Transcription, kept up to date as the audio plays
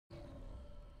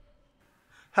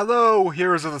Hello,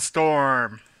 Heroes of the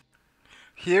Storm.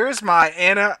 Here's my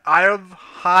Ana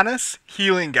Iohannis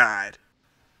healing guide.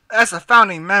 As a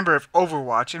founding member of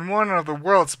Overwatch and one of the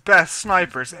world's best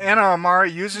snipers, Ana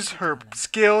Amari uses her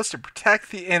skills to protect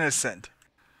the innocent.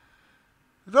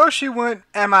 Though she went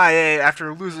MIA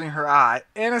after losing her eye,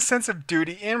 Ana's sense of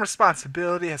duty and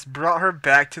responsibility has brought her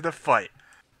back to the fight.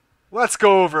 Let's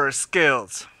go over her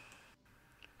skills.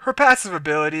 Her passive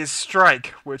ability is Strike,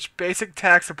 which basic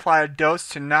attacks apply a dose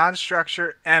to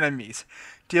non-structure enemies,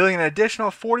 dealing an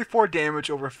additional 44 damage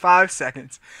over 5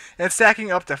 seconds and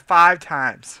stacking up to 5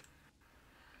 times.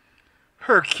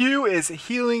 Her Q is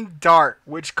Healing Dart,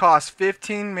 which costs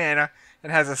 15 mana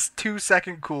and has a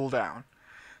 2-second cooldown.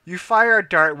 You fire a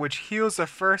dart which heals the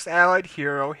first allied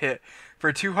hero hit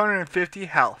for 250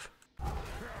 health.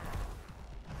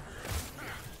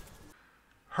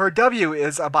 Her W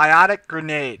is a Biotic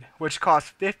Grenade, which costs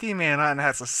 50 mana and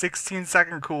has a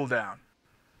 16-second cooldown.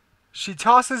 She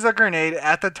tosses a grenade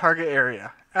at the target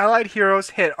area. Allied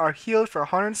heroes hit are healed for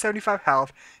 175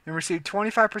 health and receive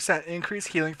 25% increased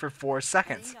healing for 4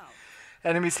 seconds.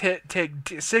 Enemies hit take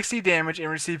 60 damage and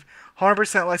receive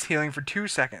 100% less healing for 2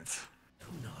 seconds.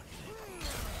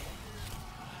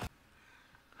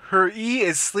 Her E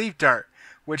is Sleep Dart,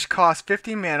 which costs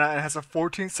 50 mana and has a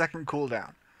 14-second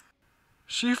cooldown.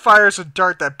 She fires a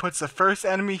dart that puts the first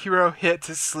enemy hero hit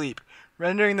to sleep,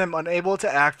 rendering them unable to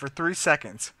act for 3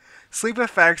 seconds. Sleep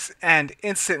effects end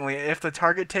instantly if the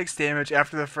target takes damage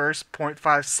after the first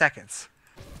 0.5 seconds.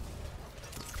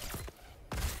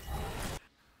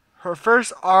 Her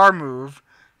first R move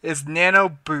is Nano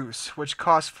Boost, which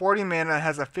costs 40 mana and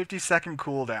has a 50-second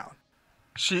cooldown.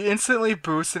 She instantly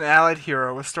boosts an allied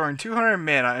hero, restoring 200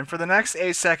 mana, and for the next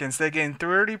 8 seconds they gain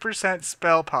 30%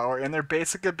 spell power and their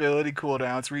basic ability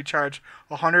cooldowns recharge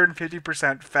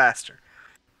 150% faster.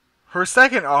 Her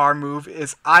second R move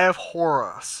is Eye of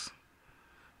Horus,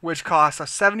 which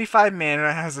costs 75 mana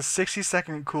and has a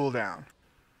 60-second cooldown.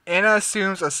 Ana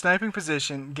assumes a sniping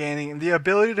position, gaining the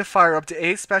ability to fire up to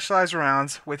 8 specialized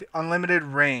rounds with unlimited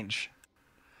range.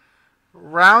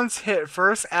 Rounds hit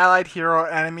first allied hero,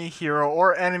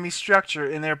 or enemy structure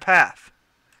in their path.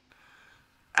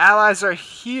 Allies are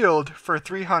healed for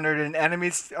 300 and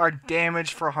enemies are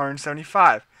damaged for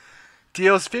 175.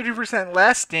 Deals 50%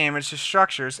 less damage to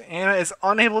structures. Ana is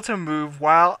unable to move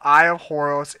while Eye of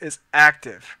Horus is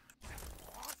active.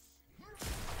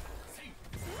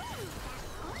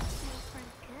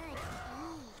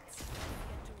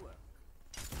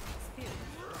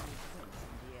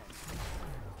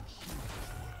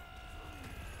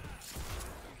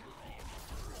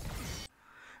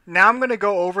 Now I'm going to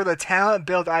go over the talent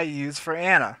build I use for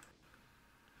Ana.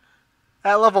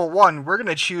 At level 1, we're going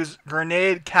to choose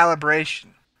Grenade Calibration.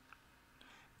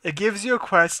 It gives you a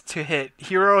quest to hit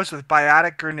heroes with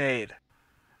Biotic Grenade.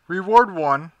 Reward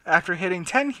 1, after hitting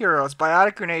 10 heroes,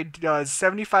 Biotic Grenade does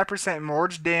 75% more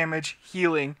damage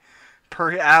healing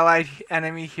per allied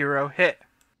enemy hero hit.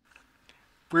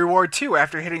 Reward 2,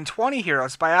 after hitting 20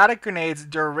 heroes, Biotic Grenade's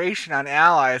duration on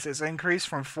allies is increased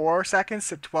from 4 seconds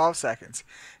to 12 seconds,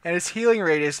 and its healing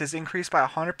radius is increased by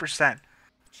 100%.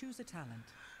 Choose a talent.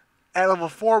 At level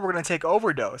 4, we're going to take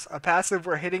Overdose, a passive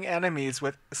where hitting enemies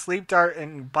with Sleep Dart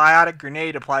and Biotic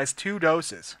Grenade applies 2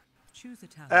 doses. Choose a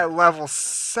talent. At level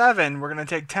 7, we're going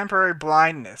to take Temporary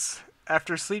Blindness.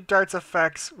 After Sleep Dart's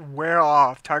effects wear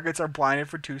off, targets are blinded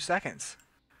for 2 seconds.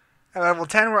 At level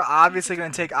 10, we're obviously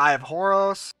going to take Eye of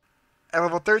Horus. At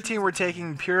level 13, we're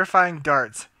taking Purifying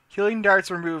Darts. Healing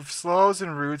Darts remove slows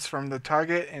and roots from the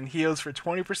target and heals for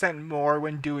 20% more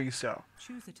when doing so.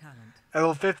 Choose a talent. At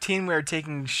level 15, we are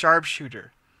taking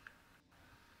Sharpshooter.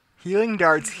 Healing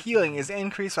Darts healing is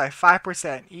increased by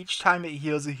 5% each time it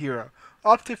heals a hero,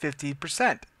 up to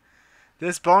 50%.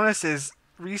 This bonus is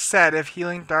reset if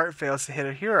Healing Dart fails to hit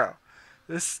a hero.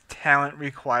 This talent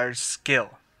requires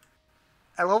skill.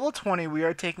 At level 20, we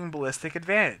are taking Ballistic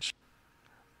Advantage.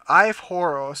 Eye of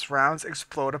Horus rounds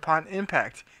explode upon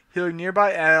impact, healing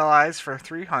nearby allies for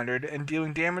 300 and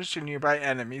dealing damage to nearby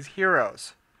enemies'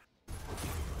 heroes.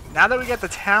 Now that we get the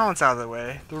talents out of the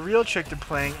way, the real trick to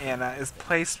playing Ana is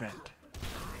placement.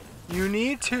 You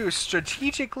need to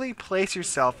strategically place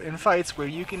yourself in fights where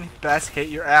you can best hit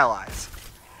your allies.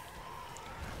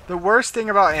 The worst thing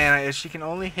about Ana is she can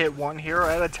only hit one hero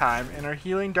at a time and her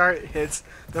healing dart hits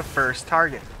the first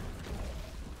target.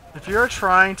 If you're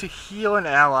trying to heal an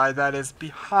ally that is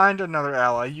behind another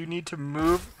ally, you need to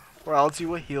move or else you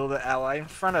will heal the ally in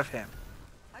front of him.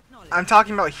 I'm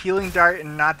talking about Healing Dart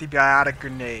and not the Biotic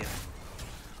Grenade.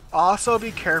 Also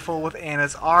be careful with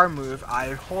Ana's R move, Eye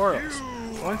of Horus.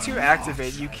 Once you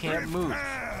activate, you can't move.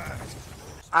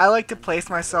 I like to place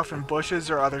myself in bushes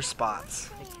or other spots.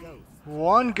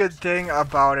 One good thing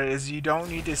about it is you don't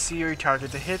need to see your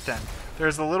target to hit them.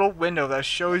 There's a little window that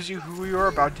shows you who you are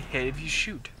about to hit if you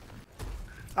shoot.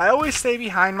 I always stay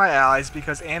behind my allies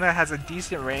because Ana has a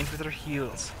decent range with her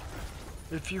heals.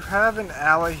 If you have an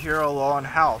ally hero low on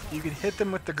health, you can hit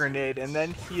them with the grenade and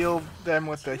then heal them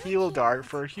with the heal dart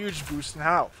for a huge boost in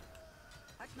health.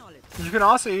 You can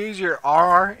also use your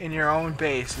R in your own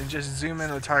base and just zoom in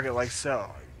on the target like so.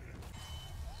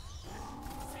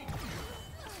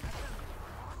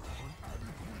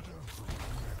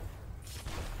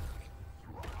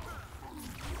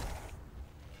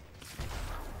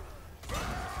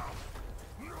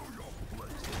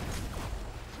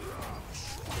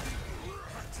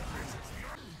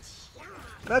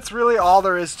 That's really all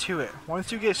there is to it. Once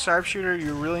you get sharpshooter,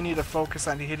 you really need to focus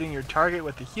on hitting your target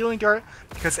with the healing dart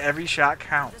because every shot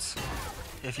counts.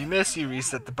 If you miss, you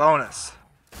reset the bonus.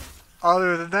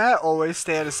 Other than that, always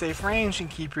stay at a safe range and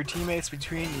keep your teammates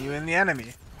between you and the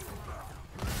enemy.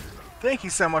 Thank you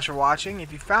so much for watching.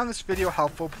 If you found this video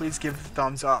helpful, please give it a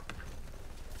thumbs up.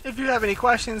 If you have any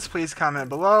questions, please comment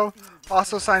below.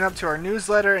 Also sign up to our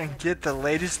newsletter and get the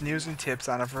latest news and tips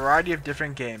on a variety of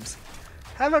different games.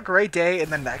 Have a great day in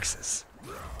the Nexus.